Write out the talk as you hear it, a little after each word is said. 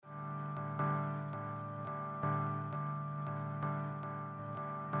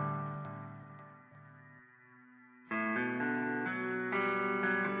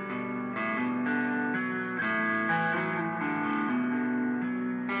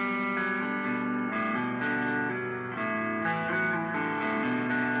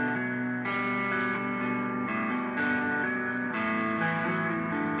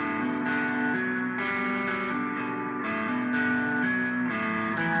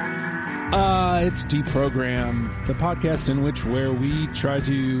It's Deprogram, the podcast where we try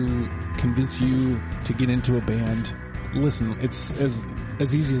to convince you to get into a band. Listen, it's as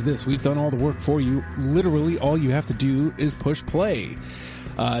easy as this. We've done all the work for you. Literally, all you have to do is push play.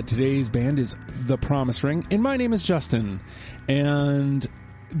 Today's band is The Promise Ring, and my name is Justin. And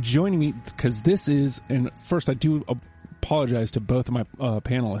joining me, because this is, and first I do apologize to both of my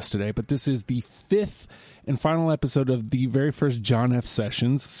panelists today, but this is the fifth and final episode of the very first John F.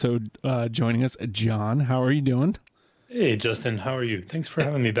 Sessions. So joining us, John, how are you doing? Hey, Justin, how are you? Thanks for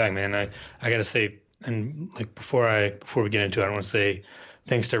having me back, man. I got to say, and like before we get into it, I want to say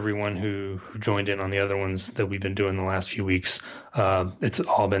thanks to everyone who joined in on the other ones that we've been doing the last few weeks. It's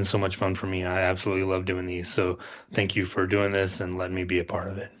all been so much fun for me. I absolutely love doing these. So thank you for doing this and letting me be a part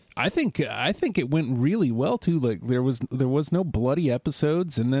of it. I think it went really well too. Like there was no bloody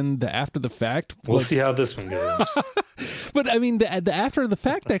episodes, and then the after the fact. We'll see how this one goes. But I mean, the after the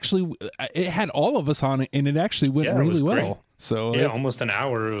fact actually, it had all of us on it, and it actually went really well. Great. So yeah, almost an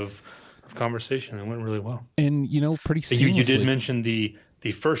hour of conversation. It went really well, and pretty seamlessly. You did mention the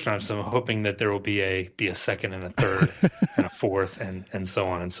first time, so I'm hoping that there will be a second and a third and a fourth and so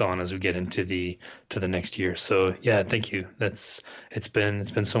on as we get into the next year. So yeah, thank you. It's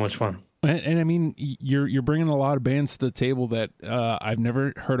been so much fun. And I mean, you're bringing a lot of bands to the table that I've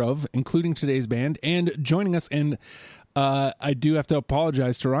never heard of, including today's band, and joining us. And I do have to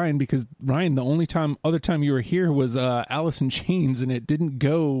apologize to Ryan, because Ryan, the only other time you were here was Alice in Chains, and it didn't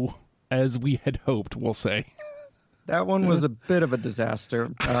go as we had hoped, we'll say. That one was a bit of a disaster.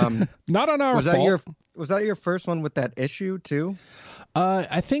 Not on our fault. Was that your first one with that issue too?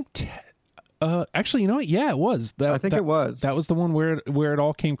 I think. Actually, you know what? Yeah, it was. I think it was. That was the one where it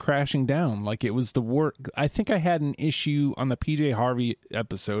all came crashing down. Like it was the work. I think I had an issue on the PJ Harvey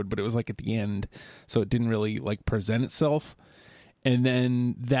episode, but it was like at the end, so it didn't really like present itself. And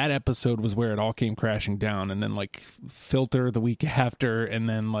then that episode was where it all came crashing down. And then like Filter the week after, and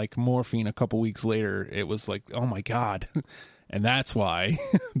then like Morphine a couple weeks later, it was like, oh my God. And that's why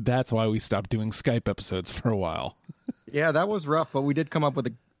we stopped doing Skype episodes for a while. Yeah, that was rough, but we did come up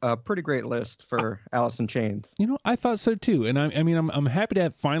with a pretty great list for Alice in Chains. I thought so too. And I'm happy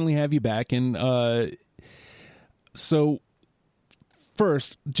to finally have you back. And so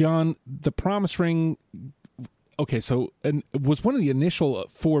first, John, The Promise Ring. Okay, so and it was one of the initial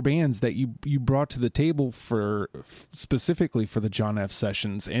four bands that you brought to the table for specifically for the John F.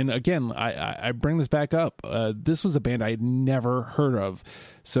 Sessions. And again, I bring this back up. This was a band I had never heard of.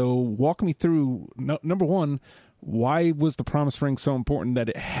 So walk me through, number one, why was The Promise Ring so important that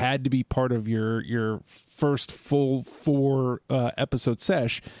it had to be part of your first full four episode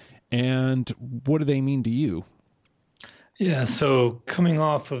sesh? And what do they mean to you? Yeah, so coming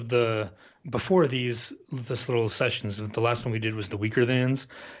off of before this little sessions, the last one we did was the Weaker Thans,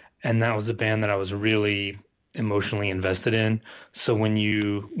 and that was a band that I was really emotionally invested in. So when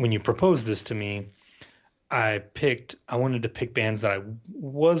you proposed this to me, I wanted to pick bands that I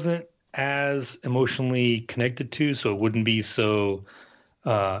wasn't as emotionally connected to, so it wouldn't be so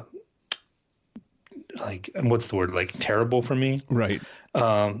terrible for me. Right.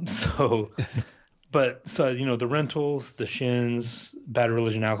 But the Rentals, the Shins, Bad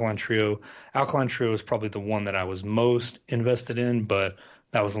Religion, Alkaline Trio. Alkaline Trio is probably the one that I was most invested in, but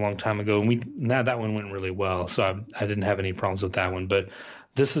that was a long time ago. And that one went really well, so I didn't have any problems with that one. But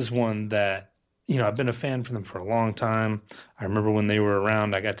this is one that, I've been a fan for them for a long time. I remember when they were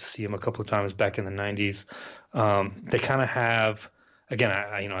around, I got to see them a couple of times back in the 90s. They kind of have, again,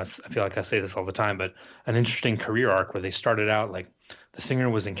 I feel like I say this all the time, but an interesting career arc where they started out like, the singer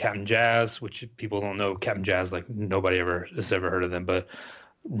was in Captain Jazz, which people don't know Captain Jazz, like nobody has ever heard of them, but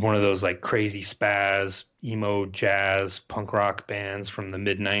one of those like crazy spaz, emo, jazz, punk rock bands from the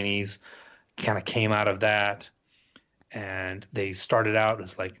mid 90s, kind of came out of that. And they started out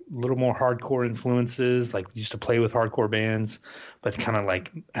as like a little more hardcore influences, like used to play with hardcore bands, but kind of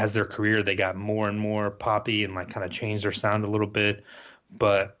like as their career, they got more and more poppy and like kind of changed their sound a little bit.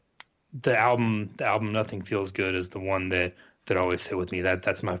 But the album Nothing Feels Good is the one that always hit with me.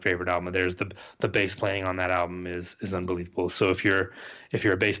 That's my favorite album. There's the bass playing on that album is unbelievable. So if you're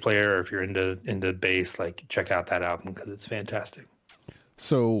a bass player or if you're into bass, like check out that album because it's fantastic.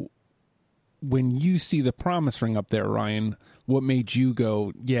 So when you see The Promise Ring up there, Ryan, what made you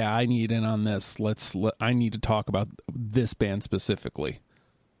go, yeah, I need in on this. I need to talk about this band specifically.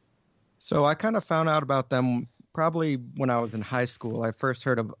 So I kind of found out about them probably when I was in high school. I first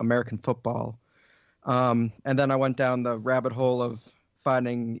heard of American football. And then I went down the rabbit hole of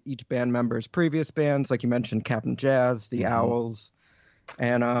finding each band member's previous bands, like you mentioned, Captain Jazz, the Owls,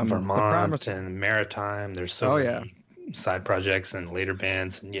 and Vermont and Maritime. There's so many side projects and later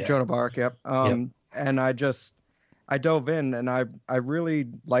bands. And yeah, Joan of Arc, yep. And I dove in and I really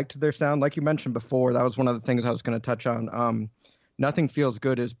liked their sound. Like you mentioned before, that was one of the things I was going to touch on. Nothing Feels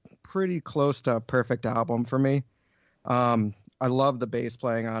Good is pretty close to a perfect album for me. I love the bass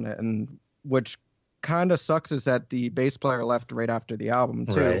playing on it, and which kind of sucks is that the bass player left right after the album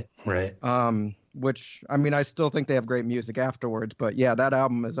too. Right. Which, I mean, I still think they have great music afterwards, but yeah, that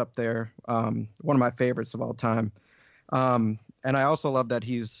album is up there. One of my favorites of all time. And I also love that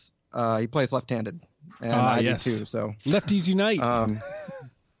he plays left-handed, and I do too. So lefties unite.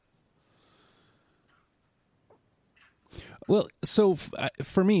 Well, so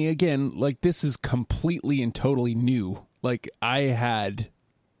for me, again, like this is completely and totally new. Like I had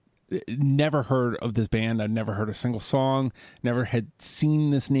never heard of this band. I'd never heard a single song, never had seen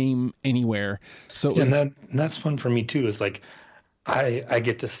this name anywhere. So and that's fun for me too, is like I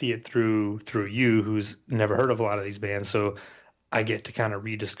get to see it through you, who's never heard of a lot of these bands. So I get to kind of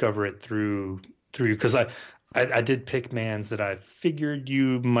rediscover it through you, because I did pick bands that I figured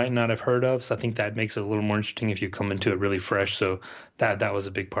you might not have heard of. So I think that makes it a little more interesting if you come into it really fresh. So that was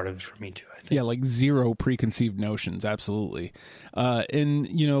a big part of it for me too, I think. Yeah, like zero preconceived notions. Absolutely. And,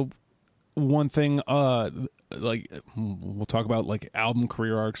 you know, one thing, like we'll talk about like album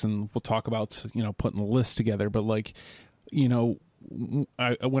career arcs, and we'll talk about, you know, putting the list together. But like, you know,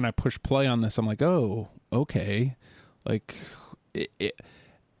 when I push play on this, I'm like, oh, okay. Like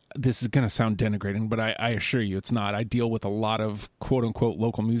this is going to sound denigrating, but I assure you it's not. I deal with a lot of quote unquote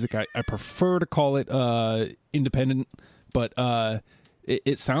local music. I prefer to call it independent, but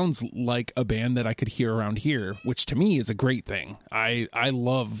it sounds like a band that I could hear around here, which to me is a great thing. I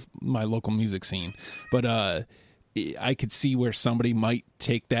love my local music scene, but I could see where somebody might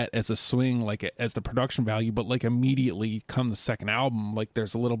take that as a swing, like as the production value, but like immediately come the second album, like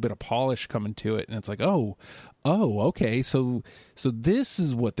there's a little bit of polish coming to it, and it's like, oh, okay, so this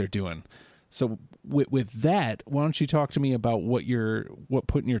is what they're doing. So with that, why don't you talk to me about what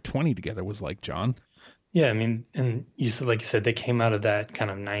putting your 20 together was like, John? Yeah, I mean, and you said, like you said, they came out of that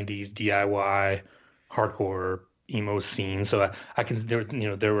kind of 90s DIY hardcore emo scene. So I can,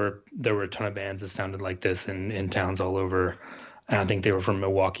 there were a ton of bands that sounded like this in towns all over. And I think they were from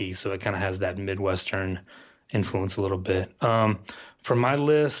Milwaukee, so it kind of has that Midwestern influence a little bit. For my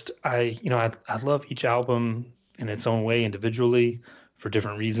list, I love each album in its own way individually for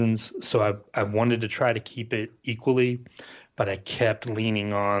different reasons. So I wanted to try to keep it equally, but I kept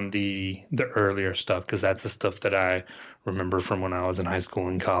leaning on the earlier stuff, because that's the stuff that I remember from when I was in high school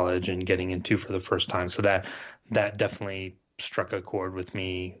and college and getting into for the first time. So that definitely struck a chord with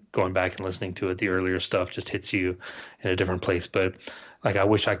me going back and listening to it. The earlier stuff just hits you in a different place. But like I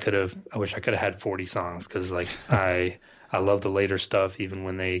wish I could have had 40 songs, because like I love the later stuff. Even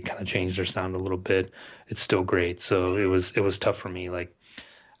when they kind of changed their sound a little bit, it's still great. So it was tough for me. Like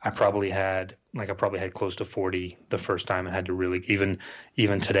I probably had close to 40 the first time, and had to really, even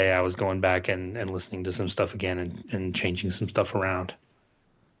today, I was going back and listening to some stuff again and changing some stuff around.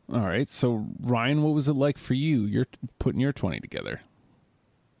 All right. So Ryan, what was it like for you? You're putting your 20 together.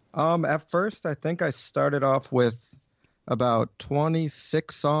 At first, I think I started off with about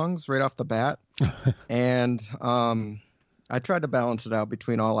 26 songs right off the bat. And I tried to balance it out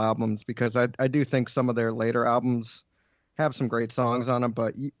between all albums, because I do think some of their later albums have some great songs on them,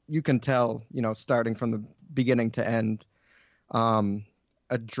 but you can tell, starting from the beginning to end,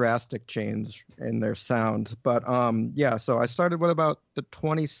 a drastic change in their sound. But so I started with about the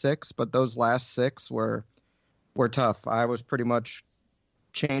 26, but those last 6 were tough. I was pretty much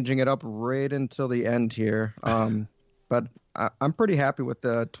changing it up right until the end here. But I'm pretty happy with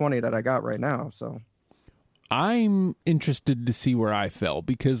the 20 that I got right now. So I'm interested to see where I fell,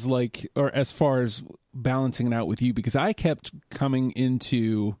 because or as far as balancing it out with you, because I kept coming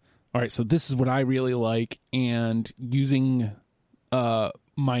into, all right, so this is what I really like, and using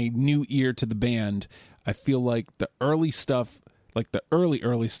my new ear to the band, I feel like the early stuff, like the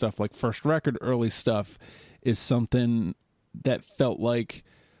early stuff, like first record early stuff, is something that felt like,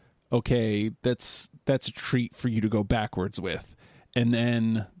 okay, that's a treat for you to go backwards with. And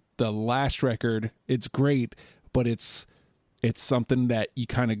then the last record, it's great, but it's something that you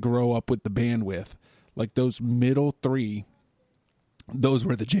kind of grow up with the band with. Like those middle 3, those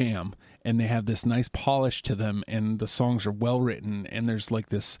were the jam, and they have this nice polish to them, and the songs are well written, and there's like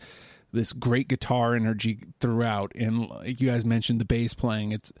this great guitar energy throughout. And like you guys mentioned, the bass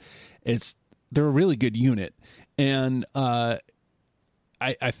playing, they're a really good unit. And I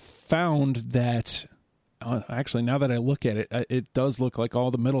found that actually, now that I look at it, it does look like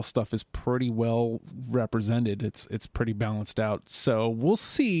all the middle stuff is pretty well represented. It's pretty balanced out. So we'll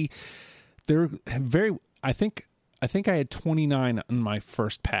see. I think I think I had 29 on my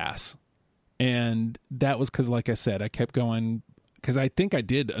first pass. And that was because, like I said, I kept going because I think I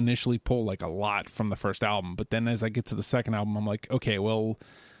did initially pull like a lot from the first album. But then as I get to the second album, I'm like, okay, well,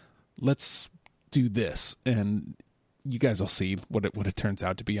 let's do this. And you guys will see what it turns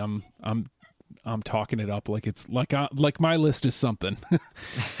out to be. I'm talking it up like it's like my list is something.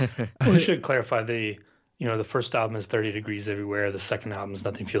 We should clarify the first album is 30 Degrees Everywhere. The second album is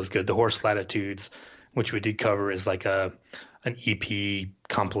Nothing Feels Good. The Horse Latitudes, which we did cover, is like an EP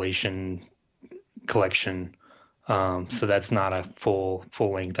compilation collection. So that's not a full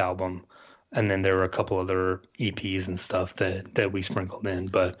length album. And then there were a couple other EPs and stuff that we sprinkled in.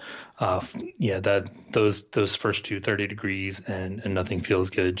 But those first two, 30 Degrees and Nothing Feels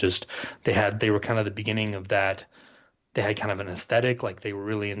Good, they were kind of the beginning of that. They had kind of an aesthetic, like they were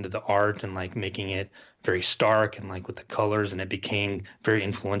really into the art and like making it very stark and like with the colors, and it became very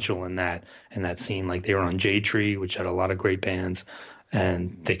influential in that scene. Like they were on Jade Tree, which had a lot of great bands,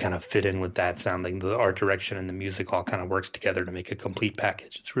 and they kind of fit in with that sound. Like the art direction and the music all kind of works together to make a complete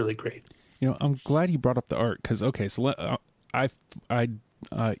package. It's really great. I'm glad you brought up the art because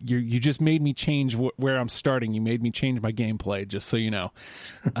you just made me change where I'm starting. You made me change my gameplay, just so you know.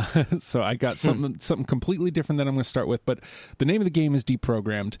 So I got something completely different that I'm going to start with. But the name of the game is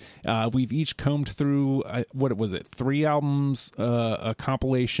Deprogrammed. We've each combed through, what was it, 3 albums, a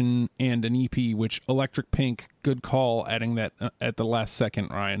compilation, and an EP, which Electric Pink, good call, adding that at the last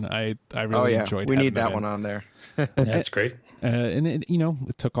second, Ryan. I really enjoyed it. We need that one on there. That's great. And it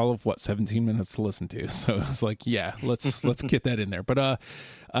took all of 17 minutes to listen to. So I was like, yeah, let's get that in there. But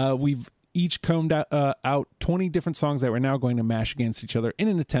we've each combed out 20 different songs that we're now going to mash against each other in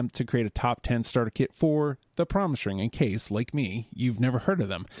an attempt to create a top 10 starter kit for The Promise Ring, in case, like me, you've never heard of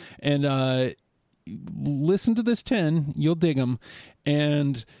them. And listen to this 10, you'll dig them.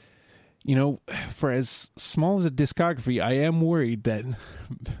 And for as small as a discography, I am worried that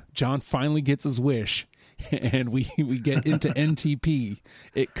John finally gets his wish and we get into NTP.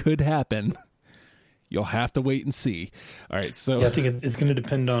 It could happen. You'll have to wait and see. All right, so yeah, I think it's going to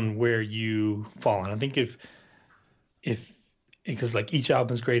depend on where you fall. And I think if because like each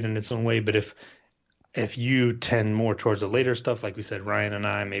album is great in its own way, but if you tend more towards the later stuff, like we said, Ryan and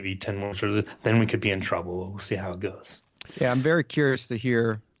I maybe tend more towards then we could be in trouble. We'll see how it goes. Yeah, I'm very curious to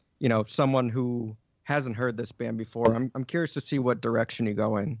hear, someone who hasn't heard this band before. I'm curious to see what direction you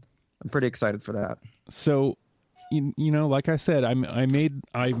go in. I'm pretty excited for that. So, like I said, I made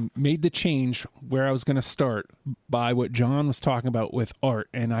the change where I was going to start by what John was talking about with art,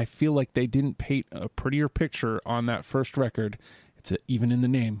 and I feel like they didn't paint a prettier picture on that first record. It's even in the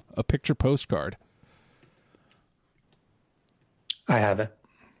name, a picture postcard. I have it.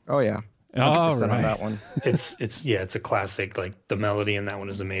 Oh yeah. 100% All right. on that one. It's a classic. Like the melody in that one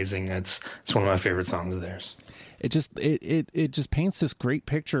is amazing. It's one of my favorite songs of theirs. It just paints this great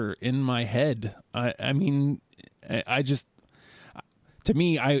picture in my head. I mean, to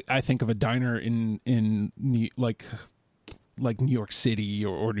me, I think of a diner in like New York City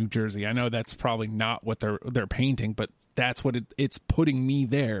or New Jersey. I know that's probably not what they're painting, but that's what it's putting me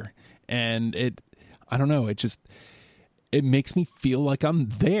there. And I don't know. It makes me feel like I'm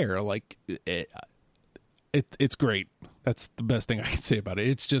there. Like it's great. That's the best thing I can say about it.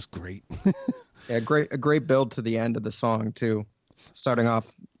 It's just great. Yeah, a great build to the end of the song too, starting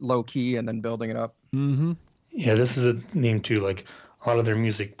off low key and then building it up. Mm-hmm. Yeah, this is a theme too. Like a lot of their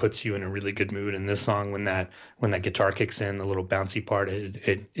music puts you in a really good mood. And this song, when that guitar kicks in, the little bouncy part,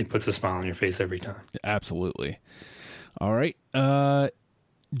 it puts a smile on your face every time. Absolutely. All right,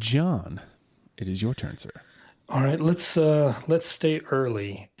 John, it is your turn, sir. All right, let's stay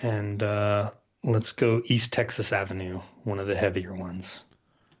early and let's go East Texas Avenue, one of the heavier ones.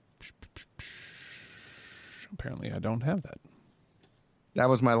 Apparently, I don't have that. That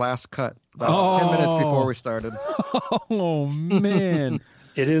was my last cut. About 10 minutes before we started. Oh man.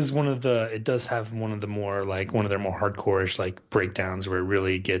 It does have one of their more hardcore-ish like breakdowns where it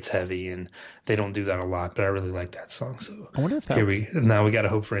really gets heavy, and they don't do that a lot, but I really like that song. So I wonder if now we got to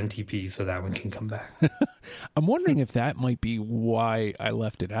hope for NTP so that one can come back. I'm wondering if that might be why I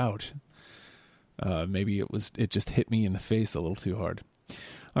left it out. Maybe it just hit me in the face a little too hard.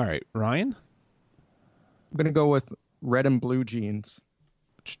 All right, Ryan? I'm going to go with Red and Blue Jeans.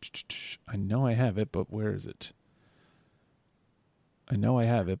 I know I have it, but where is it? I know I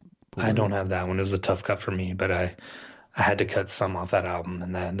have it. I don't have that one. It was a tough cut for me, but I had to cut some off that album,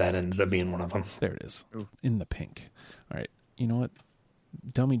 and that ended up being one of them. There it is. Ooh. In the pink. All right. You know what?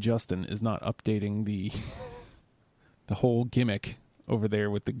 Dummy Justin is not updating the whole gimmick over there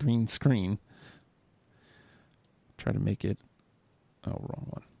with the green screen. Try to make it... Oh, wrong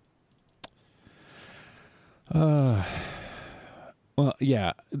one. Well,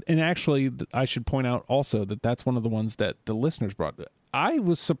 yeah. And actually, I should point out also that that's one of the ones that the listeners brought. I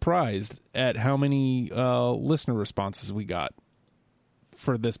was surprised at how many listener responses we got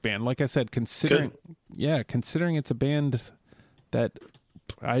for this band. Like I said, considering it's a band that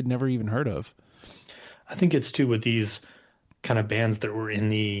I'd never even heard of. I think it's too with these kind of bands that were in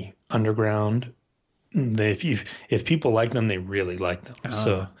the underground. If people like them, they really like them.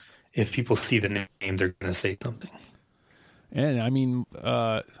 So if people see the name, they're going to say something. And I mean,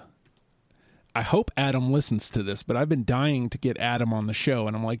 I hope Adam listens to this, but I've been dying to get Adam on the show.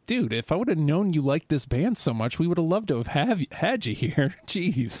 And I'm like, dude, if I would have known you liked this band so much, we would have loved to have had you here.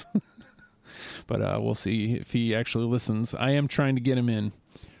 Jeez. But we'll see if he actually listens. I am trying to get him in.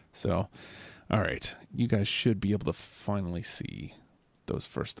 So, all right. You guys should be able to finally see those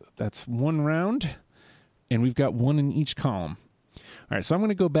first. That's one round, and we've got one in each column. All right, so I'm going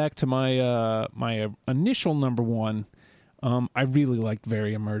to go back to my my initial number one. I really liked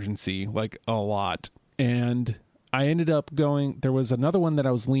Very Emergency, like a lot. And I ended up going, there was another one that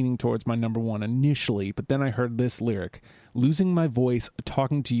I was leaning towards my number one initially, but then I heard this lyric, losing my voice,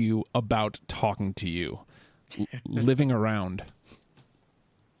 talking to you about talking to you, living around.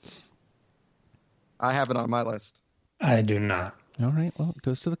 I have it on my list. I do not. All right, well, it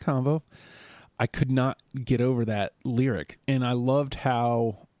goes to the convo. I could not get over that lyric. And I loved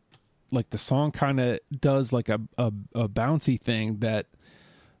how, like, the song kind of does like a bouncy thing that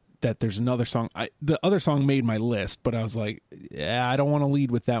there's another song. The other song made my list, but I was like, yeah, I don't want to lead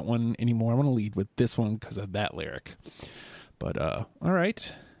with that one anymore. I want to lead with this one because of that lyric. But all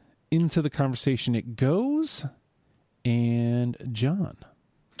right, into the conversation it goes. And John.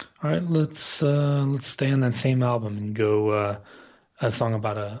 All right, let's stay on that same album and go a song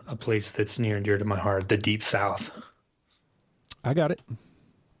about a place that's near and dear to my heart, the Deep South. I got it.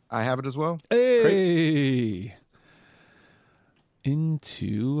 I have it as well. Hey! Great.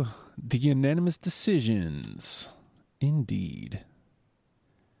 Into the unanimous decisions. Indeed.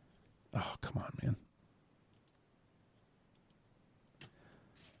 Oh, come on, man.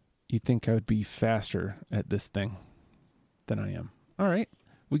 You'd think I would be faster at this thing than I am. All right.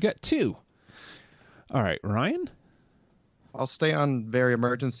 We got two. All right, Ryan? I'll stay on Very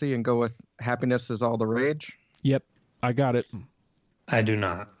Emergency and go with Happiness is All the Rage. Yep, I got it. I do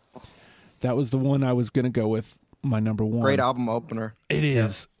not. That was the one I was going to go with, my number one. Great album opener. It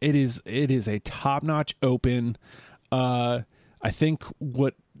is. Yeah. It is a top-notch open. I think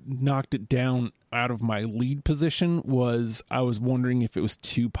what knocked it down out of my lead position was I was wondering if it was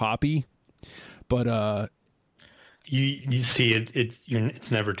too poppy. But you see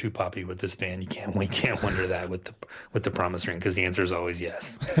it's never too poppy with this band. We can't wonder that with the Promise Ring, because the answer is always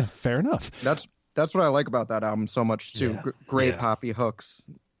yes. Fair enough. That's what I like about that album so much too. Yeah. Great poppy hooks.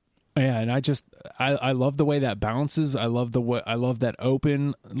 Yeah, and I love the way that bounces. I love that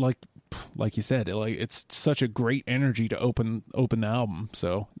open, like you said, it's such a great energy to open the album.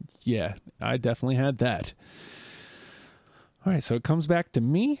 So yeah, I definitely had that. All right, so it comes back to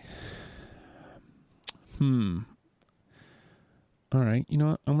me. All right, you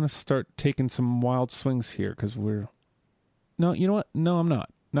know what? I'm going to start taking some wild swings here because no, you know what? No, I'm not.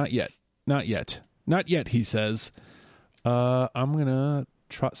 Not yet. Not yet, he says. I'm going to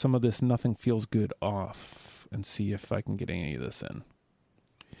trot some of this Nothing Feels Good off and see if I can get any of this in.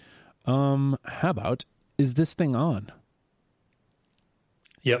 How about, Is This Thing On?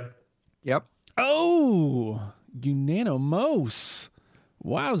 Yep. Oh, unanimous.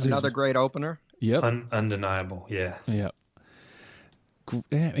 Wowzers. Another great opener. Yep. Undeniable. Yeah. Yep.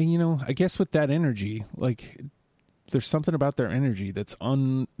 And, you know, I guess with that energy, like, there's something about their energy that's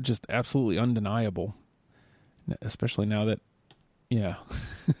just absolutely undeniable, especially now that, yeah.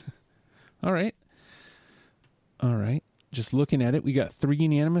 All right. Just looking at it, we got 3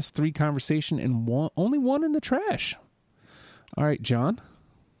 unanimous, 3 conversation, and only 1 in the trash. All right, John.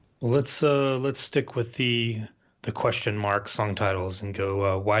 Well, let's stick with the question mark song titles and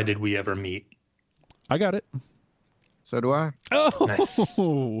go. Why Did We Ever Meet? I got it. So do I. Oh, nice.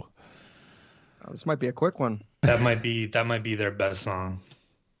 This might be a quick one. That might be their best song.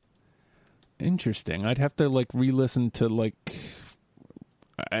 Interesting. I'd have to re-listen to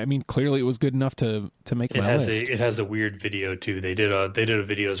I mean, clearly it was good enough to make my list. It has a weird video too. They did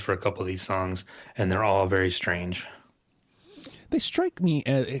videos for a couple of these songs, and they're all very strange. They strike me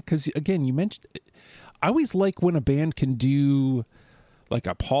as, because again, you mentioned, I always like when a band can do like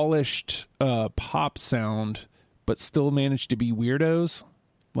a polished pop sound, but still manage to be weirdos.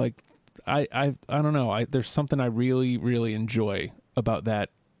 Like I don't know. There's something I really, really enjoy about that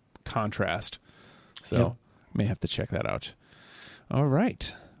contrast. So may have to check that out. All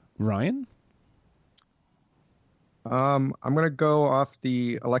right, Ryan. I'm gonna go off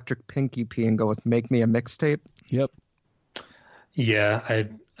the Electric Pink EP and go with "Make Me a Mixtape." Yep. Yeah, I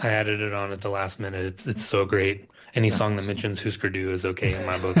added it on at the last minute. It's so great. Any song that Nice. mentions Husker Du is okay in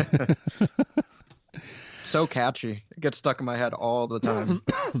my book. So catchy. It gets stuck in my head all the time.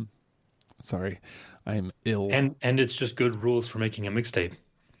 Sorry, I am ill. And it's just good rules for making a mixtape.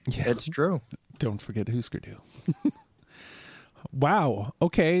 Yeah, It's true. don't forget Husker Du. Wow.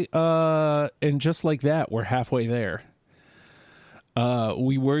 Okay. And just like that, we're halfway there.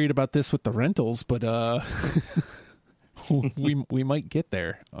 We worried about this with the rentals, but we might get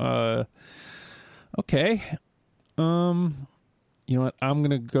there. Okay. You know what? I'm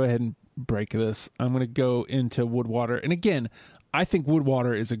gonna go ahead and break this. I'm gonna go into Woodwater, and again, I think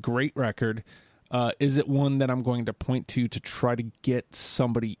Woodwater is a great record. Is it one that I'm going to point to try to get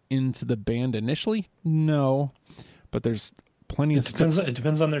somebody into the band initially? No, but there's plenty of stuff. It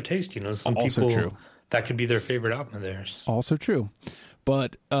depends on their taste, you know. Some Also people true. that could be their favorite album of theirs. Also true,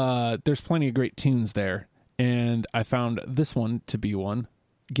 but there's plenty of great tunes there, and I found this one to be one.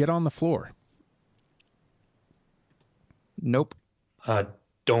 Get on the Floor. Nope.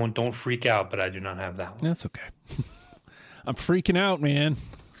 Don't freak out, but I do not have that one. That's okay. I'm freaking out, man.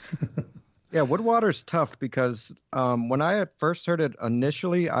 Yeah, Woodwater's tough because when I had first heard it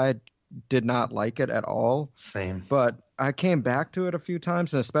initially, I did not like it at all. Same. But I came back to it a few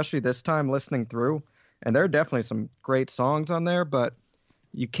times, and especially this time listening through, and there are definitely some great songs on there, but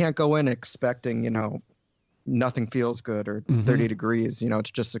you can't go in expecting, Nothing Feels Good or 30 Degrees.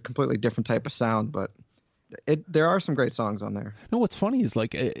 It's just a completely different type of sound, but there are some great songs on there. No, what's funny is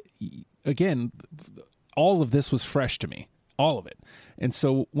again, all of this was fresh to me, all of it. And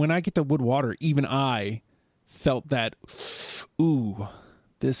so when I get to Woodwater, even I felt that, ooh,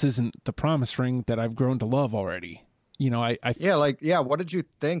 this isn't the Promise Ring that I've grown to love already. What did you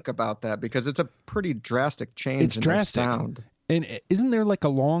think about that? Because it's a pretty drastic change It's in drastic. their sound. And isn't there like a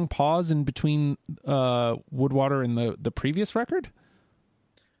long pause in between Woodwater and the previous record?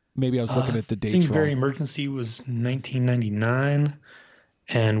 Maybe I was looking at the I dates think wrong. Very Emergency was 1999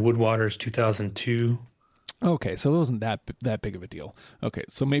 and Woodwater's 2002. Okay, so it wasn't that big of a deal. Okay,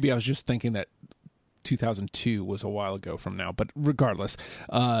 so maybe I was just thinking that 2002 was a while ago from now, but regardless,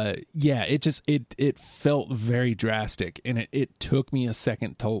 it felt very drastic, and it took me a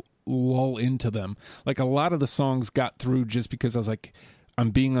second to lull into them. Like a lot of the songs got through just because I was like,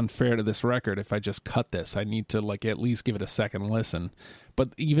 I'm being unfair to this record. If I just cut this, I need to like at least give it a second listen. But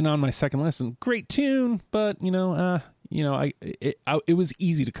even on my second listen, great tune, but it was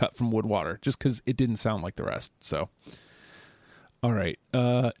easy to cut from Woodwater just because it didn't sound like the rest. So, all right,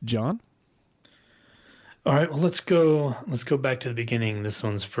 John. All right, well let's go back to the beginning. This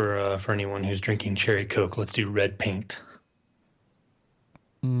one's for anyone who's drinking cherry Coke. Let's do Red Paint.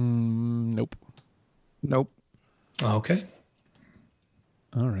 Nope. Okay.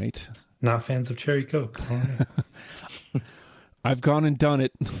 All right. Not fans of cherry Coke. All right. I've gone and done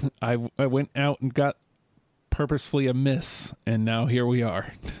it. I went out and got purposefully a miss, and now here we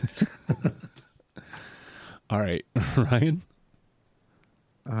are. All right, Ryan.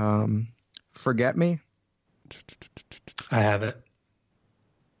 Forget Me. I have it.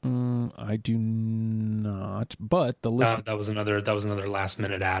 I do not, but the list. That was another last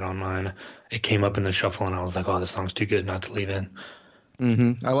minute ad on mine. It came up in the shuffle, and I was like, "Oh, this song's too good not to leave in."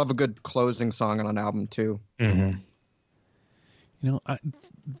 Mm-hmm. I love a good closing song on an album too. Mm-hmm.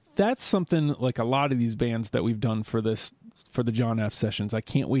 That's something like a lot of these bands that we've done for the John F sessions. I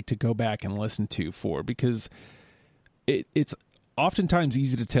can't wait to go back and listen to because it's oftentimes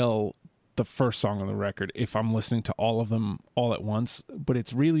easy to tell the first song on the record if I'm listening to all of them all at once, but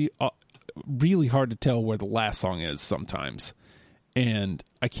it's really really hard to tell where the last song is sometimes. And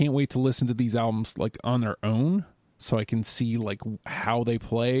I can't wait to listen to these albums like on their own so I can see like how they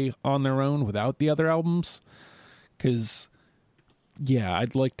play on their own without the other albums, cuz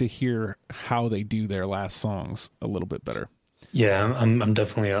I'd like to hear how they do their last songs a little bit better. Yeah, I'm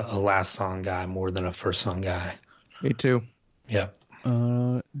definitely a last song guy more than a first song guy. Me too. Yeah.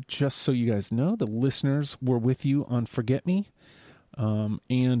 Just so you guys know, the listeners were with you on Forget Me,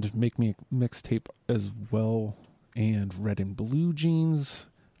 and Make Me a Mixtape as well, and Red and Blue Jeans.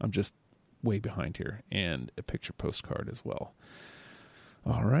 I'm just way behind here, and a picture postcard as well.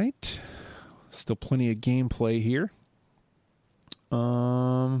 All right. Still plenty of gameplay here.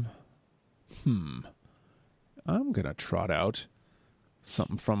 I'm gonna trot out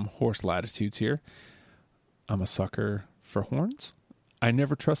something from Horse Latitudes here. I'm a sucker for horns. I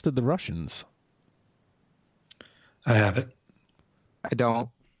never trusted the Russians. I have it. I don't.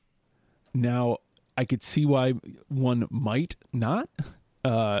 Now, I could see why one might not,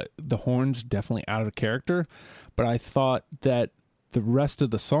 the horns definitely out of character, but I thought that the rest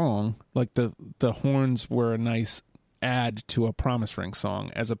of the song, like the horns were a nice add to a Promise Ring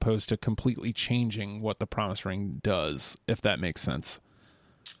song, as opposed to completely changing what the Promise Ring does, if that makes sense.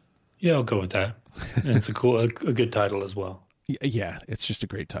 Yeah, I'll go with that. And it's a good title as well. Yeah, it's just a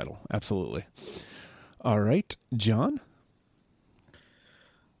great title. Absolutely. All right, John?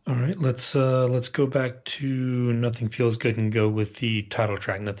 All right, let's go back to Nothing Feels Good and go with the title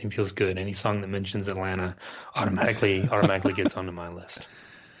track, Nothing Feels Good. Any song that mentions Atlanta automatically gets onto my list.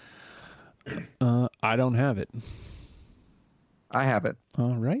 I don't have it. I have it.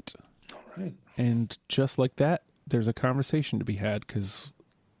 All right. All right. And just like that, there's a conversation to be had, because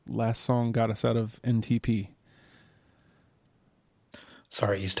last song got us out of NTP.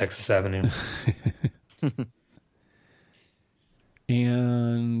 Sorry, East Texas Avenue.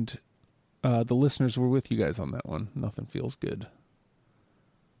 And the listeners were with you guys on that one. Nothing Feels Good.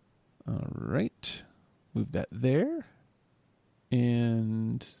 All right. Move that there.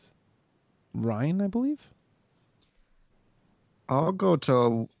 And Ryan, I believe? I'll go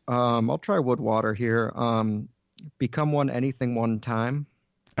to, I'll try Woodwater here. Become One Anything One Time.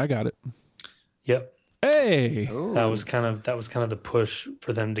 I got it. Yep. Hey! Ooh. That was kind of the push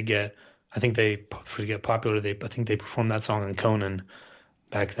for them to get. I think to get popular. I think they performed that song in Conan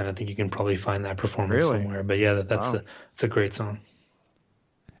back then. I think you can probably find that performance Really? somewhere. But yeah, Wow. it's a great song.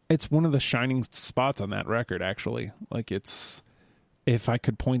 It's one of the shining spots on that record, actually. Like, it's, if I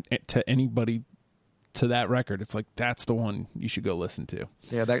could point to anybody to that record, it's like, that's the one you should go listen to.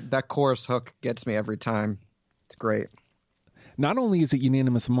 Yeah, that chorus hook gets me every time. It's great. Not only is it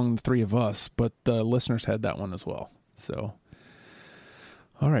unanimous among the three of us, but the listeners had that one as well. So,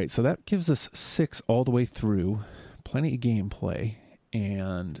 all right. So that gives us 6 all the way through. Plenty of gameplay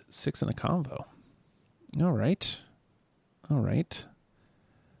and 6 in a convo. All right. All right.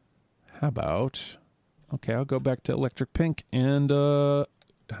 How about, okay, I'll go back to Electric Pink, and I'll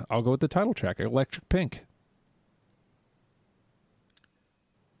go with the title track, Electric Pink.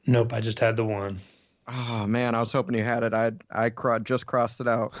 Nope, I just had the one. Oh man, I was hoping you had it. Just crossed it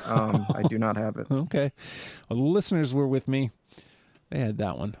out. I do not have it. Okay. Well, the listeners were with me. They had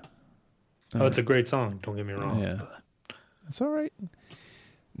that one. Oh, it's a great song. Don't get me wrong. Yeah. But That's all right.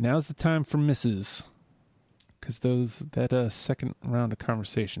 Now's the time for misses, because that second round of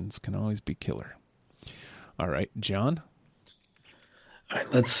conversations can always be killer. All right, John? all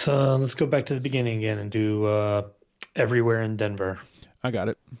right, let's go back to the beginning again and do Everywhere in Denver. I got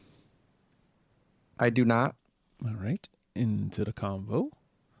it. I do not. All right. Into the convo.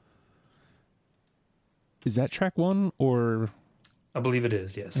 Is that track 1 or? I believe it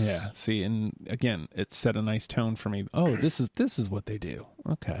is, yes. Yeah. See, and again, it set a nice tone for me. Oh, this is what they do.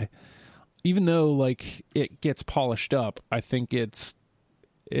 Okay. Even though like it gets polished up, I think it's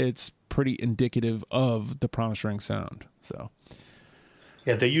pretty indicative of the Promise Ring sound. So.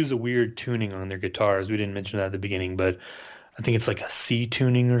 Yeah, they use a weird tuning on their guitars. We didn't mention that at the beginning, but I think it's like a C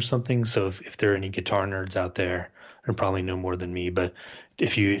tuning or something. So if there are any guitar nerds out there, they probably know more than me. But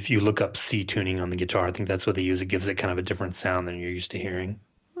if you look up C tuning on the guitar, I think that's what they use. It gives it kind of a different sound than you're used to hearing.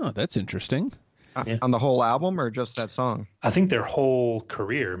 Oh, that's interesting. Yeah. On the whole album or just that song? I think their whole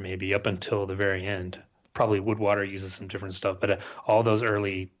career, maybe up until the very end. Probably Woodwater uses some different stuff, but all those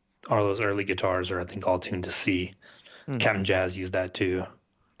early guitars are, I think, all tuned to C. Captain Jazz used that too.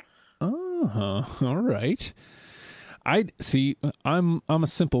 Oh, all right. I see. I'm a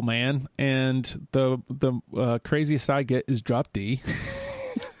simple man, and the craziest I get is drop D.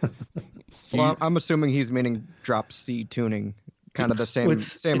 Well, I'm assuming he's meaning drop C tuning, kind of the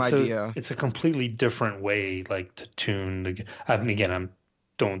same idea. It's a completely different way, like to tune. Again,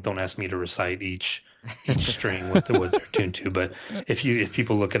 don't ask me to recite each string what they're tuned to, but if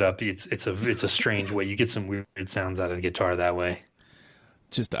people look it up, it's a strange way. You get some weird sounds out of the guitar that way.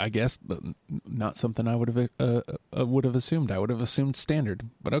 Just, I guess, not something I would have assumed. I would have assumed standard,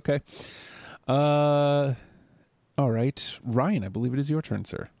 but okay. All right, Ryan, I believe it is your turn,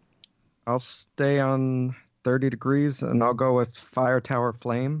 sir. I'll stay on 30 Degrees, and I'll go with Fire Tower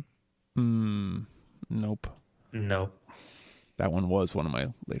Flame. Nope. Nope. That one was one of my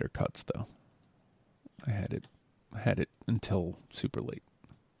later cuts, though. I had it until super late.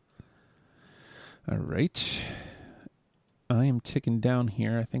 All right. I am ticking down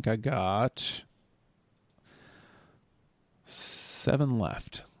here. I think I got 7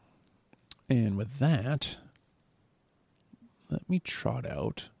 left. And with that, let me trot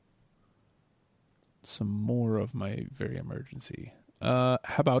out some more of my very emergency. How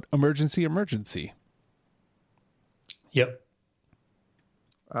about emergency? Yep.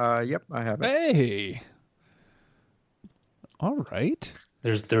 Yep, I have it. Hey. All right.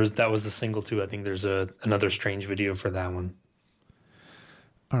 There's that was the single too. I think there's another Strange video for that one.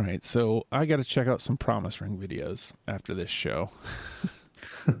 All right, so I got to check out some Promise Ring videos after this show.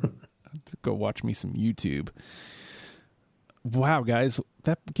 Go watch me some YouTube. Wow, guys,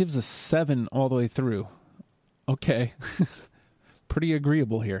 that gives us 7 all the way through. Okay. Pretty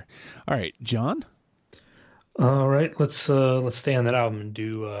agreeable here. All right, John? All right, let's stay on that album and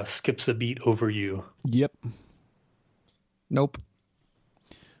do Skips a Beat Over You. Yep. Nope.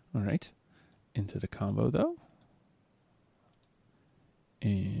 All right. Into the combo, though.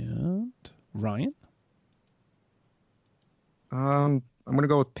 And Ryan? I'm gonna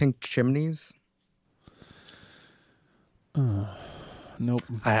go with Pink Chimneys. Nope.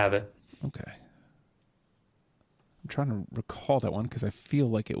 I have it. Okay. I'm trying to recall that one because I feel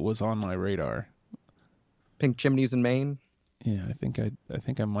like it was on my radar. Pink Chimneys in Maine. Yeah, I think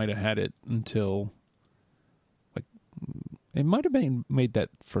I might have had it until like it might have been made that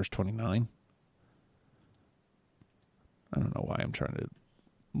first 29. I don't know why I'm trying to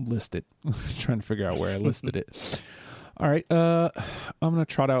list it. Trying to figure out where I listed it. All right, I'm gonna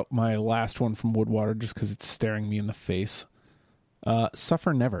trot out my last one from Woodwater just because it's staring me in the face.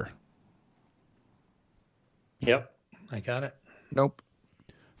 Suffer Never. Yep, I got it. Nope.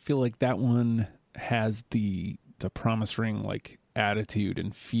 I feel like that one has the Promise Ring like attitude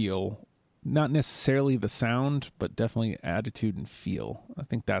and feel, not necessarily the sound, but definitely attitude and feel. I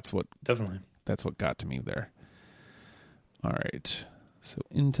think that's what got to me there. All right, so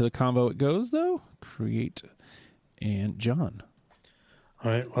into the combo it goes though. Create and John.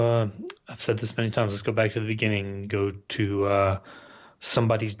 All right. I've said this many times. Let's go back to the beginning. Go to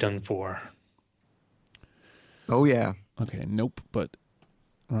Somebody's Done For. Oh yeah. Okay, nope, but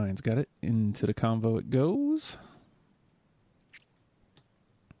Ryan's got it. Into the combo it goes.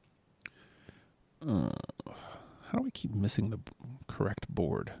 How do I keep missing the correct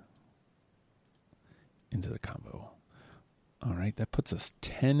board? Into the combo. All right, that puts us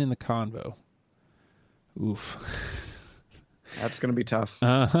 10 in the convo. Oof. That's gonna be tough.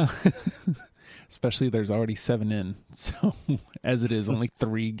 Especially there's already 7 in. So as it is, only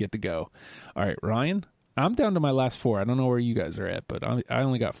 3 get to go. All right, Ryan, I'm down to my last 4. I don't know where you guys are at, but I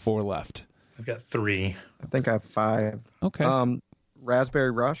only got 4 left. I've got 3. I think I have 5. Okay.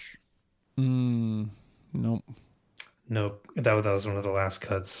 Raspberry Rush. Nope. Nope. That was one of the last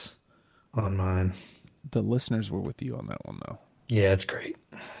cuts on mine. The listeners were with you on that one, though. Yeah, it's great.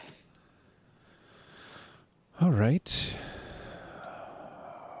 All right.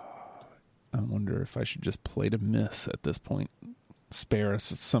 I wonder if I should just play to miss at this point. Spare us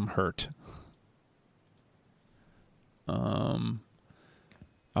some hurt.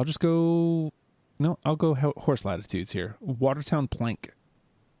 I'll just go... No, I'll go Horse Latitudes here. Watertown Plank.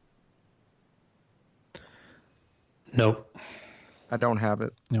 Nope. I don't have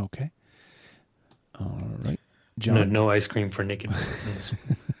it. Okay. All right. John. No ice cream for naked Britons.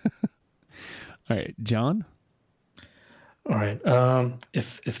 All right, John. All right.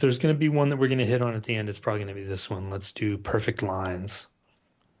 If there's going to be one that we're going to hit on at the end, it's probably going to be this one. Let's do Perfect Lines.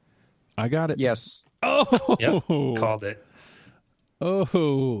 I got it. Yes. Oh. Yep. Called it.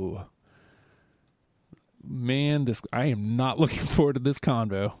 Oh. Man, I am not looking forward to this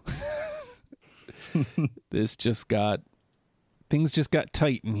convo. Things just got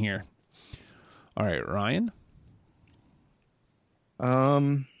tight in here. All right, Ryan.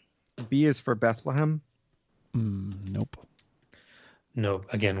 B is for Bethlehem. Nope. Nope.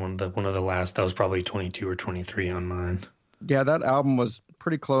 Again, one of the last. That was probably 22 or 23 on mine. Yeah, that album was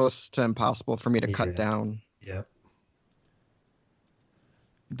pretty close to impossible for me to cut down. Yep.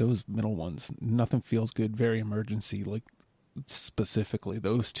 Those middle ones, Nothing Feels Good, Very Emergency, like specifically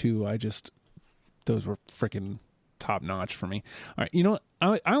those two, those were freaking top notch for me. All right, you know what?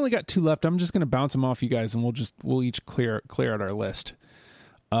 I only got 2 left. I'm just gonna bounce them off you guys, and we'll each clear out our list.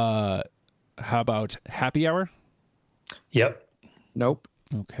 How about Happy Hour? Yep. Nope.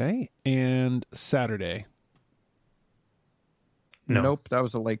 Okay, and Saturday. No. Nope. That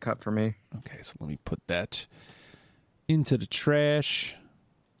was a late cut for me. Okay, so let me put that into the trash.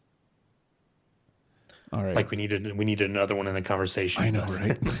 All right. Like we needed another one in the conversation. I know,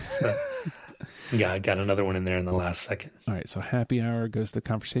 right? Yeah, I got another one in there in the last second. All right, so Happy Hour goes to the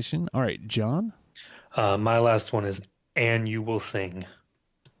conversation. All right, John? My last one is And You Will Sing.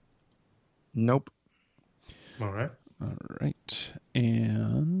 Nope. All right. All right.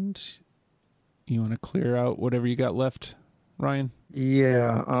 And you want to clear out whatever you got left, Ryan?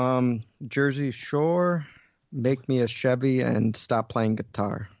 Yeah. Jersey Shore, Make Me a Chevy, and Stop Playing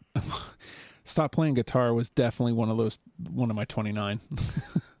Guitar. Stop Playing Guitar was definitely one of my 29.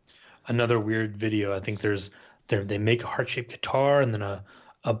 Another weird video. I think there's they make a heart-shaped guitar, and then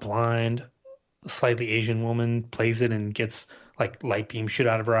a blind, slightly Asian woman plays it and gets like light beam shoot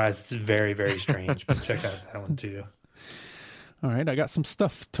out of her eyes. It's very, very strange. But check out that one too. All right, I got some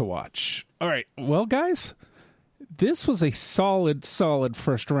stuff to watch. All right, well, guys, this was a solid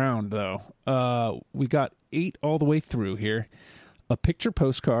first round, though. We got 8 all the way through here. A picture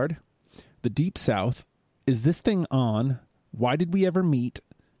postcard, The Deep South, Is This Thing On, Why Did We Ever Meet,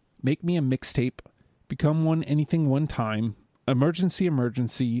 Make Me a Mixtape, Become One Anything One Time,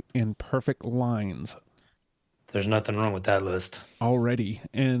 Emergency, and Perfect Lines. There's nothing wrong with that list. Already,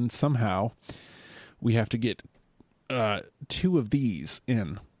 and somehow we have to get 2 of these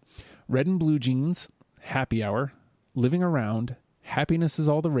in. Red and Blue Jeans, Happy Hour, Living Around, Happiness Is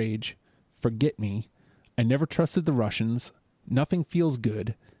All the Rage, Forget Me, I Never Trusted the Russians, Nothing Feels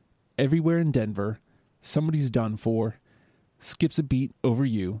Good, Everywhere in Denver, Somebody's Done For, Skips a Beat Over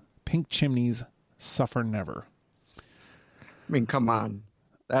You, Pink Chimneys, Suffer Never. I mean, come on.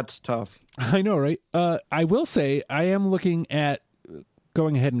 That's tough. I know, right? I will say I am looking at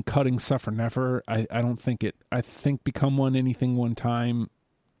going ahead and cutting Suffer Never. I don't think it. I think Become One Anything One Time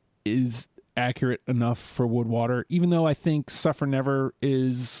is accurate enough for Woodwater. Even though I think Suffer Never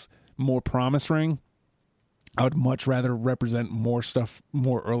is more Promise Ring, I would much rather represent more stuff,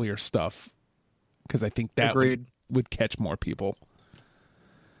 more earlier stuff, because I think that would catch more people.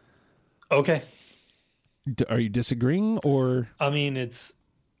 Okay. Are you disagreeing, or? I mean, I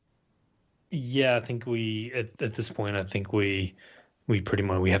think we at this point, I think we pretty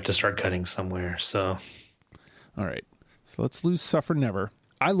much we have to start cutting somewhere. So, all right. So let's lose Suffer Never.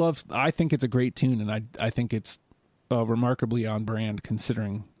 I think it's a great tune, and I think it's remarkably on brand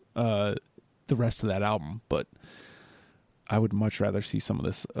considering the rest of that album. But I would much rather see some of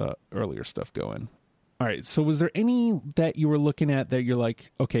this earlier stuff go in. All right. So was there any that you were looking at that you're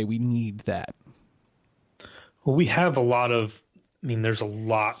like, okay, we need that? Well, we have a lot of. I mean, there's a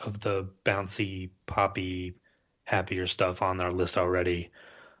lot of the bouncy, poppy, happier stuff on our list already.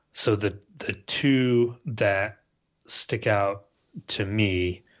 So the 2 that stick out to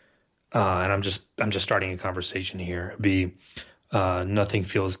me, and I'm just starting a conversation here, would be Nothing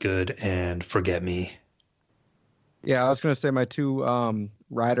Feels Good and Forget Me. Yeah, I was going to say my 2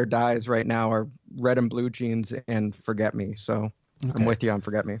 ride or dies right now are Red and Blue Jeans and Forget Me. So okay. I'm with you on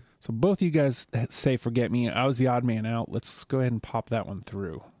Forget Me. So both of you guys say Forget Me. I was the odd man out. Let's go ahead and pop that one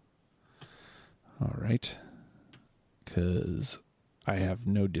through. All right. Because I have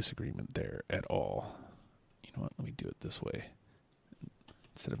no disagreement there at all. You know what? Let me do it this way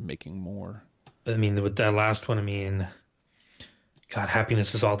instead of making more. I mean, with that last one, I mean, God,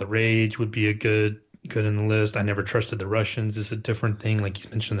 Happiness Is All the Rage would be a good in the list. I Never Trusted the Russians is a different thing. Like you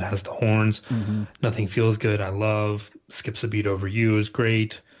mentioned, that has the horns. Mm-hmm. Nothing Feels Good, I love. Skips a Beat Over You is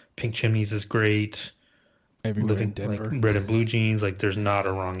great. Pink Chimneys is great. Everywhere in Denver. Like Red and Blue Jeans, like there's not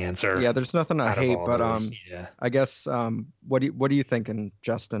a wrong answer. Yeah, there's nothing I hate, but yeah. I guess what are you thinking,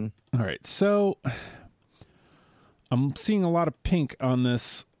 Justin? All right, so I'm seeing a lot of Pink on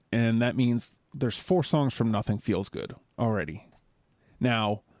this, and that means there's 4 songs from Nothing Feels Good already.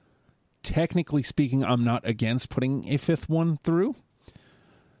 Now, technically speaking, I'm not against putting a 5th one through,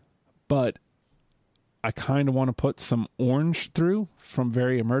 but I kind of want to put some Orange through from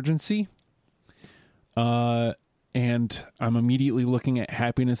Very Emergency. And I'm immediately looking at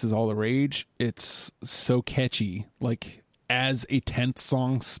Happiness Is All the Rage. It's so catchy. Like, as a 10th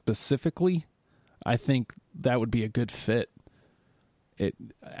song specifically, I think that would be a good fit.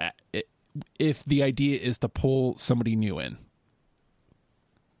 If the idea is to pull somebody new in.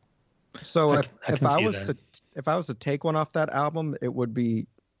 So if I was to take one off that album, it would be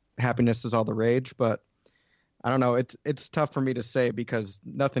Happiness Is All the Rage, but I don't know. It's tough for me to say because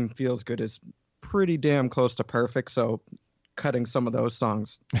Nothing Feels Good is pretty damn close to perfect. So cutting some of those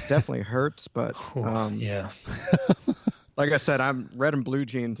songs definitely hurts. But yeah, like I said, Red and Blue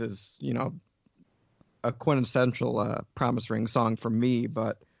Jeans is a quintessential Promise Ring song for me.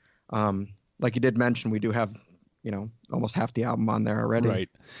 But like you did mention, we do have almost half the album on there already. Right,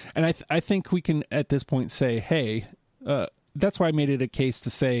 and I think we can at this point say, hey, that's why I made it a case to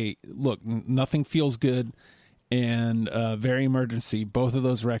say, look, Nothing Feels Good and Very Emergency, both of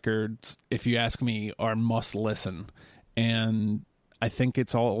those records, if you ask me, are must listen. And I think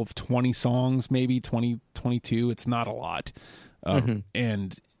it's all of 20 songs, maybe 20, 22. It's not a lot.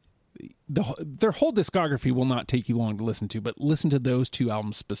 And their whole discography will not take you long to listen to, but listen to those 2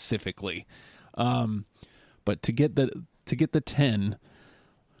 albums specifically. But to get the 10,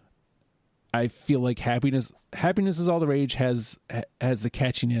 I feel like Happiness Is All the Rage has the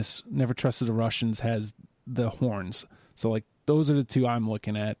catchiness. Never Trusted the Russians has the horns. So like those are the 2 I'm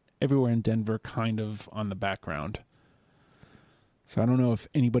looking at, Everywhere in Denver kind of on the background. So I don't know if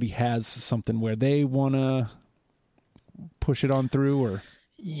anybody has something where they want to push it on through or...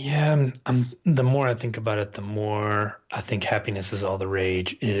 Yeah, the more I think about it, the more I think Happiness Is All the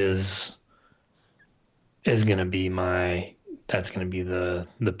Rage is going to be that's going to be the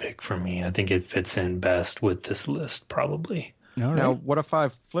pick for me. I think it fits in best with this list, probably. All right. Now, what if I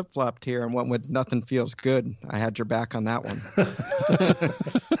flip-flopped here and went with Nothing Feels Good? I had your back on that one.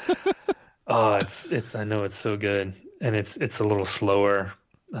 Oh, it's I know it's so good, and it's a little slower.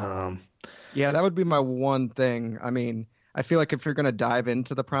 Yeah, that would be my one thing. I mean, I feel like if you're going to dive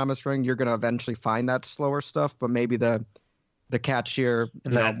into the Promise Ring, you're going to eventually find that slower stuff, but maybe the catchier,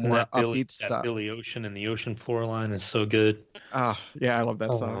 and more upbeat that stuff. Billy Ocean and the Ocean Floor line is so good. Oh, yeah, I love that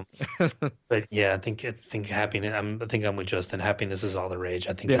song. But yeah, I think Happiness. I think I'm with Justin. Happiness Is All the Rage.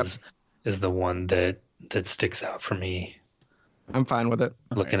 I think Yep. is the one that sticks out for me. I'm fine with it.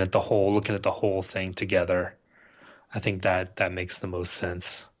 Looking at the whole thing together, I think that makes the most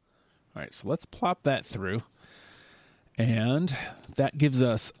sense. All right, so let's plop that through. And that gives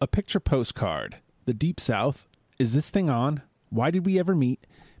us A Picture Postcard, The Deep South, Is This Thing On, Why Did We Ever Meet,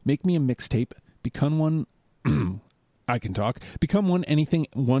 Make Me a Mixtape, Become One, I Can Talk, Become One Anything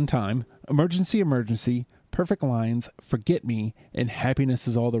One Time, Emergency, Perfect Lines, Forget Me, and Happiness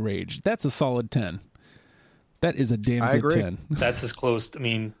Is All the Rage. That's a solid 10. That is a damn I good agree. 10. That's as close. I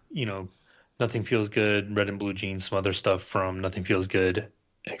mean, Nothing Feels Good, Red and Blue Jeans, some other stuff from Nothing Feels Good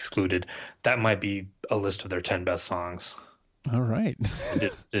excluded. That might be a list of their 10 best songs. All right.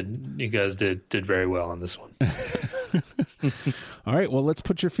 You guys did very well on this one. All right, well, let's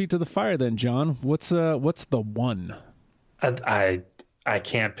put your feet to the fire then, John. What's the one? I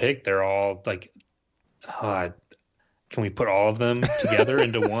can't pick. They're all like, can we put all of them together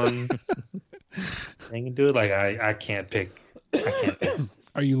into one thing and do it? Like I can't pick.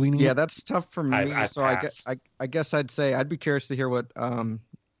 Are you leaning? Yeah, that's tough for me. pass. I guess I'd say I'd be curious to hear what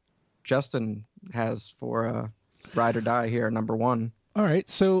Justin has for Ride or Die here, number one. All right,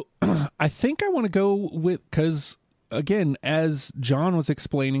 so I think I want to go with, because again, as John was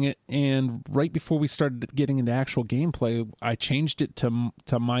explaining it, and right before we started getting into actual gameplay, I changed it to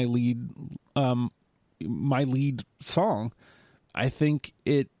my lead song. I think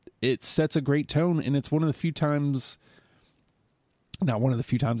it sets a great tone, and it's one of the few times. Not one of the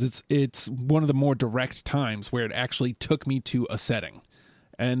few times. It's one of the more direct times where it actually took me to a setting,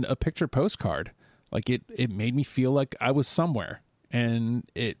 and A Picture Postcard. Like it made me feel like I was somewhere, and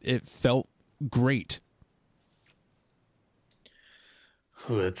it felt great.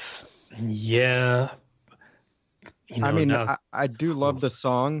 Yeah. I mean, I do love the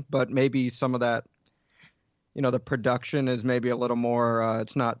song, but maybe some of that, the production is maybe a little more.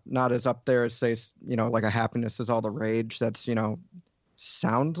 It's not as up there as, say, like a Happiness Is All the Rage. That's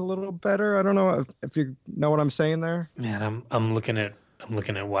sounds a little better. I don't know if you know what I'm saying there. Man, I'm looking at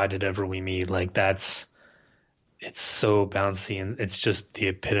Why Did Ever We Meet? Like it's so bouncy, and it's just the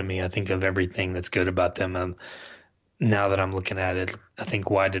epitome, I think, of everything that's good about them. Now that I'm looking at it, I think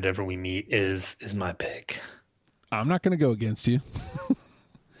Why Did Ever We Meet is my pick. I'm not going to go against you.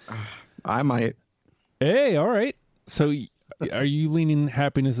 I might. Hey, all right. So, are you leaning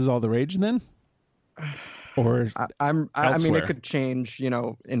Happiness Is All the Rage then? Or I mean, elsewhere? it could change,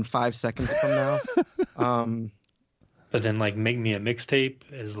 in 5 seconds from now. But then, like, Make Me a Mixtape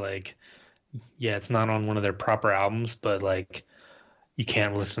is like, yeah, it's not on one of their proper albums, but like, you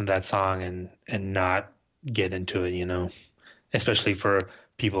can't listen to that song and not get into it, especially for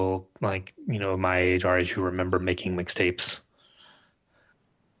people like, my age, our age, who remember making mixtapes.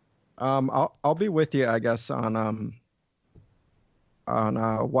 I'll be with you, I guess, on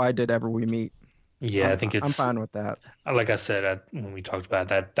Why Did Ever We Meet. Yeah, I think I'm fine with that. Like I said, when we talked about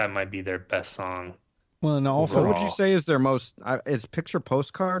that might be their best song. well, and also, So would you say is their most is Picture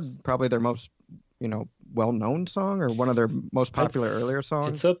Postcard probably their most well-known song, or one of their most popular earlier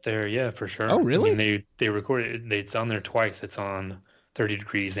songs? It's up there, yeah, for sure. Oh, really? I mean, they recorded it. It's on there twice. It's on 30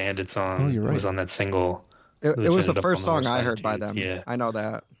 Degrees, and it's on. Oh, you're right. It was on that single. It which was the ended up first on song I Worst heard by Attitudes. them. Yeah, I know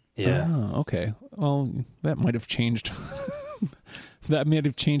that. yeah. Oh, okay. Well, that might have changed. That might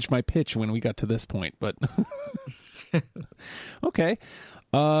have changed my pitch when we got to this point, but okay.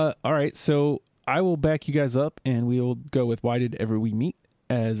 All right. So I will back you guys up, and we will go with Why Did Ever We Meet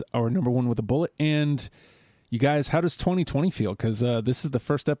as our number one with a bullet. And you guys, how does 2020 feel? Because this is the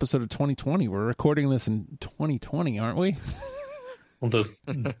first episode of 2020. We're recording this in 2020, aren't we? Well,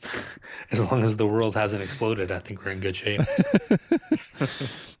 as long as the world hasn't exploded, I think we're in good shape.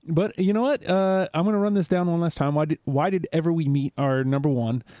 But you know what? I'm going to run this down one last time. Why did Ever We Meet our number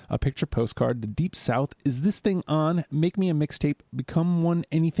one? A picture postcard. The Deep South. Is This Thing On? Make Me a Mixtape. Become One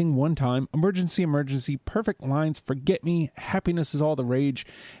Anything One Time. Emergency, Emergency. Perfect Lines. Forget Me. Happiness Is All the Rage.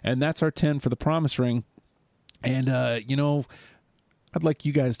 And that's our 10 for The Promise Ring. And, I'd like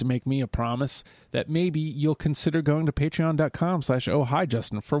you guys to make me a promise that maybe you'll consider going to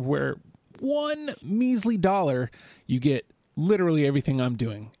patreon.com/ohhijustin for where one measly $1 you get literally everything I'm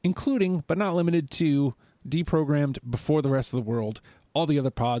doing, including but not limited to Deprogrammed, Before the Rest of the World, all the other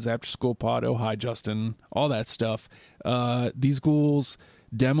pods, After School Pod, Oh Hi Justin, all that stuff. These Ghouls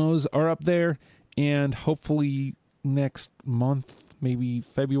demos are up there, and hopefully next month, maybe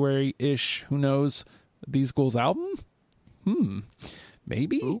February-ish, who knows, These Ghouls album?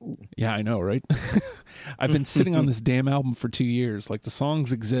 Maybe? Ooh. Yeah, I know, right? I've been sitting on this damn album for 2 years. Like, the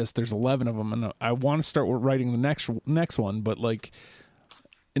songs exist. There's 11 of them, and I want to start writing the next one, but, like,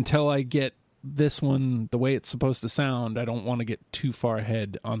 until I get this one the way it's supposed to sound, I don't want to get too far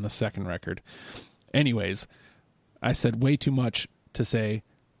ahead on the second record. Anyways, I said way too much to say.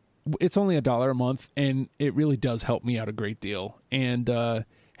 It's only $1 a month, and it really does help me out a great deal. And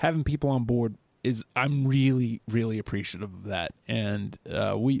having people on board I'm really, really appreciative of that. And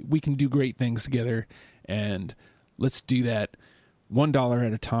we can do great things together, and let's do that $1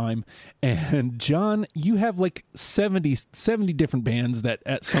 at a time. And John, you have like 70 different bands that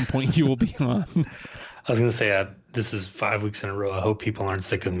at some point you will be on. I was going to say, this is 5 weeks in a row. I hope people aren't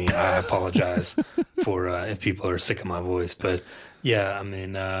sick of me. I apologize for if people are sick of my voice. But yeah, I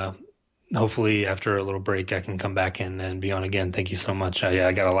mean, hopefully after a little break, I can come back in and be on again. Thank you so much.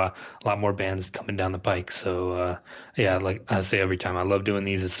 I got a lot more bands coming down the pike. So yeah, like I say every time, I love doing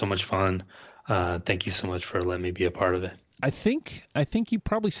these. It's so much fun. Thank you so much for letting me be a part of it. I think you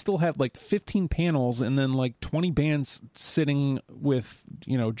probably still have like 15 panels and then like 20 bands sitting with,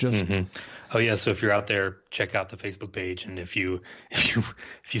 just. Mm-hmm. Oh yeah. So if you're out there, check out the Facebook page. And if you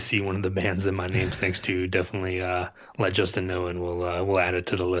see one of the bands that my name's next to, definitely let Justin know, and we'll add it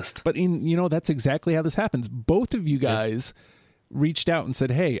to the list. But that's exactly how this happens. Both of you guys reached out and said,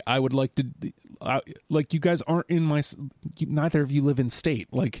 hey, I would like to, like, you guys aren't in neither of you live in state.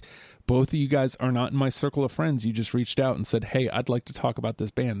 Like, both of you guys are not in my circle of friends. You just reached out and said, hey, I'd like to talk about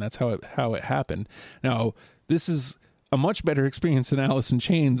this band. That's how it happened. Now, this is a much better experience than Alice in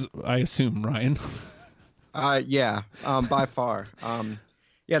Chains, I assume, Ryan. Yeah, by far.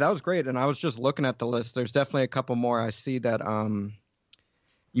 Yeah, that was great. And I was just looking at the list. There's definitely a couple more I see that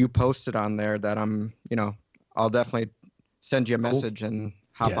you posted on there that I'll definitely send you a message and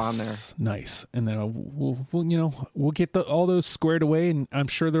hop on there. Nice. And then we'll get all those squared away, and I'm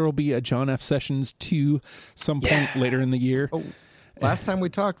sure there will be a John F. Sessions 2 some point later in the year. Oh, last time we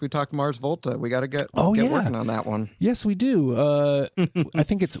talked Mars Volta. We got to get working on that one. Yes, we do. I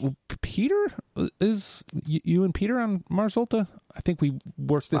think it's Peter. Is you and Peter on Mars Volta? I think we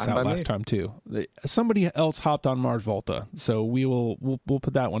worked this out last time too. Somebody else hopped on Mars Volta, so we'll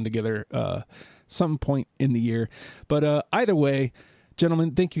put that one together some point in the year. But either way,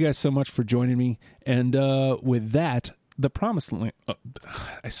 gentlemen, thank you guys so much for joining me. And with that, the Promised Land.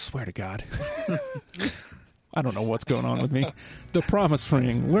 I swear to God. I don't know what's going on with me. The Promise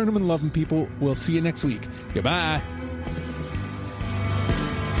Ring. Learn them and love them, people. We'll see you next week. Goodbye.